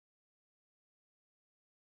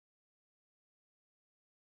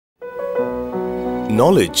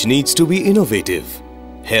Knowledge needs to be innovative,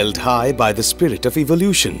 held high by the spirit of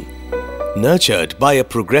evolution, nurtured by a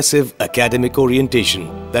progressive academic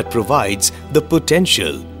orientation that provides the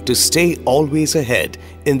potential to stay always ahead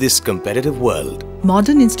in this competitive world.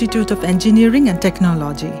 Modern Institute of Engineering and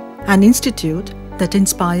Technology, an institute that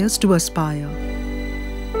inspires to aspire.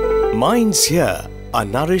 Minds here are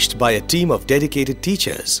nourished by a team of dedicated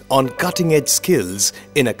teachers on cutting-edge skills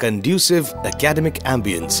in a conducive academic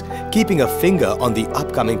ambience, keeping a finger on the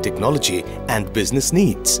upcoming technology and business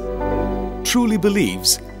needs. Truly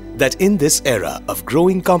believes that in this era of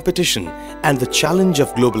growing competition and the challenge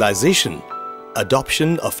of globalization,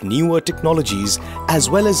 adoption of newer technologies as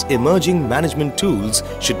well as emerging management tools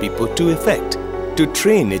should be put to effect to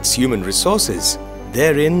train its human resources.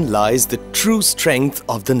 Therein lies the true strength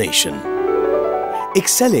of the nation.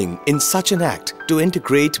 Excelling in such an act to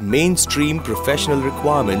integrate mainstream professional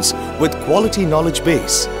requirements with quality knowledge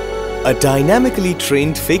base, a dynamically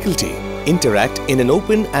trained faculty interact in an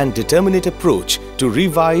open and determinate approach to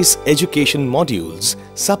revise education modules,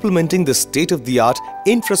 supplementing the state-of-the-art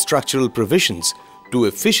infrastructural provisions to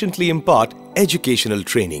efficiently impart educational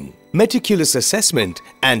training. Meticulous assessment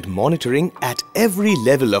and monitoring at every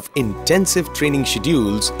level of intensive training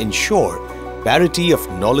schedules ensure parity of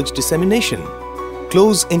knowledge dissemination.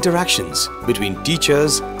 Close interactions between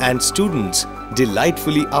teachers and students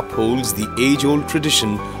delightfully upholds the age-old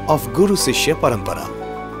tradition of Guru-Sishya Parampara.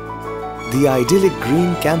 The idyllic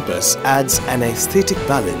green campus adds an aesthetic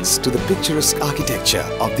balance to the picturesque architecture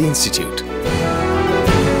of the institute.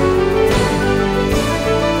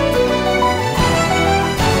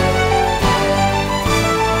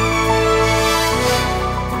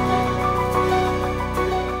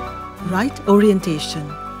 Right orientation,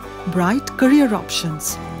 bright career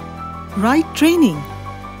options, right training,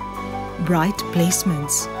 bright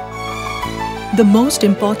placements. The most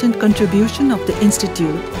important contribution of the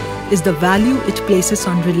institute is the value it places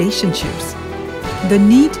on relationships, the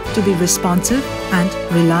need to be responsive and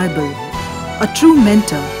reliable, a true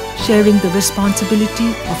mentor sharing the responsibility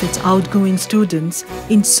of its outgoing students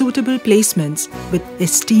in suitable placements with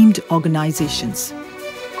esteemed organizations.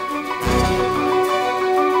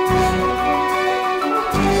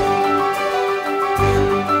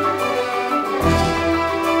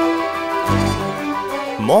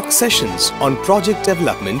 Mock sessions on project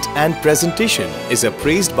development and presentation is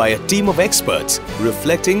appraised by a team of experts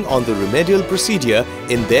reflecting on the remedial procedure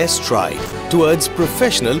in their stride towards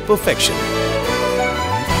professional perfection.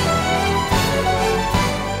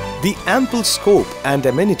 The ample scope and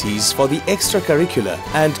amenities for the extracurricular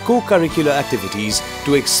and co-curricular activities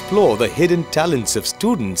to explore the hidden talents of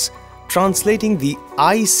students, translating the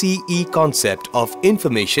ICE concept of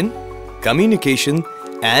information, communication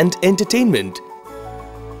and entertainment.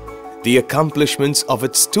 The accomplishments of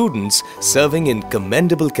its students serving in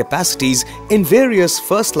commendable capacities in various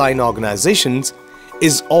first-line organizations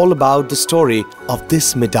is all about the story of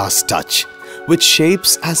this Midas touch, which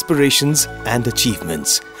shapes aspirations and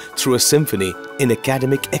achievements through a symphony in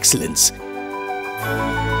academic excellence.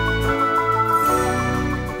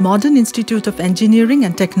 Modern Institute of Engineering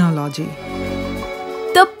and Technology.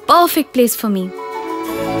 The perfect place for me.